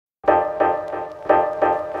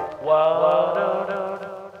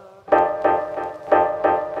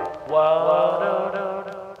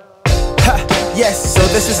Yes, so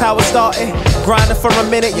this is how it started. Grinding for a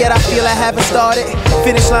minute, yet I feel I haven't started.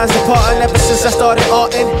 Finish lines departing ever since I started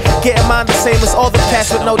arting. Getting mine the same as all the past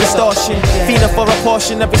with no distortion. Feeding for a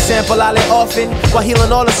portion, every sample I lay often. While healing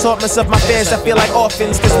all assortments of my fears that feel like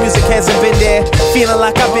orphans. Cause music hasn't been there, feeling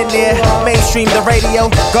like I've been there. Mainstream, the radio,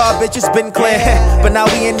 garbage has been clear. But now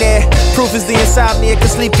we in there, proof is the insomnia.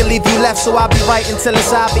 Cause sleep can leave you left, so I'll be right until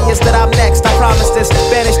it's obvious that I'm next. I promise this,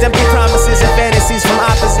 banished empty promises and fantasies from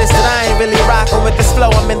opposites that I ain't really rocking with this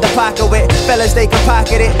flow I'm in the pocket with. Fellas, they can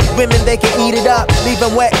pocket it, women, they can eat it up, leave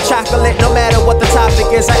them wet chocolate. No matter what the topic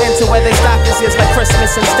is, I enter where they stop this is like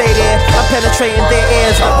Christmas and stay there. I'm penetrating their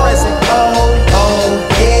ears, my present. Oh,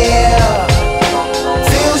 yeah.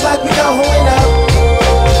 Feels like we going up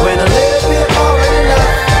when a little bit more ain't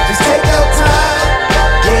enough. Just take your time.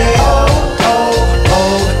 Yeah.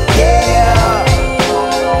 Oh, yeah.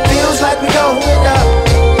 Feels like we going up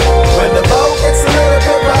when the boat gets a little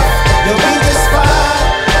bit rough. You'll be just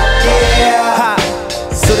fine, yeah. Ha.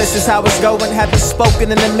 So this is how it's going. Haven't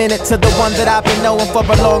spoken in a minute to the one that I've been knowing for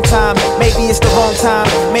a long time. Maybe it's the wrong time.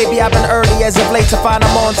 Maybe I've been early as of late to find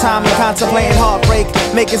I'm on time. And contemplating heartbreak,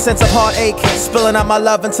 making sense of heartache. Spilling out my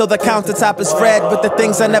love until the countertop is red. With the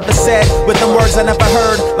things I never said, with the words I never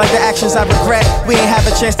heard, like the actions I regret. We ain't have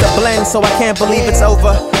a chance to blend, so I can't believe it's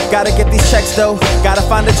over. Gotta get these checks though, gotta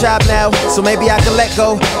find a job now, so maybe I can let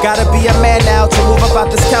go. Gotta be a man now, to move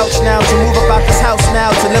about this couch now, to move about this house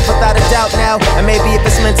now, to live without a doubt now. And maybe if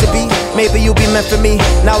it's meant to be, maybe you'll be meant for me.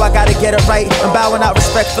 Now I gotta get it right, I'm bowing out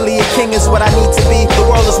respectfully. A king is what I need to be, the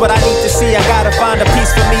world is what I need to see. I gotta find a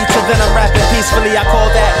peace for me, till then I'm rapping peacefully. I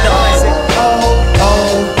call that the blessing.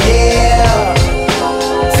 Oh, yeah.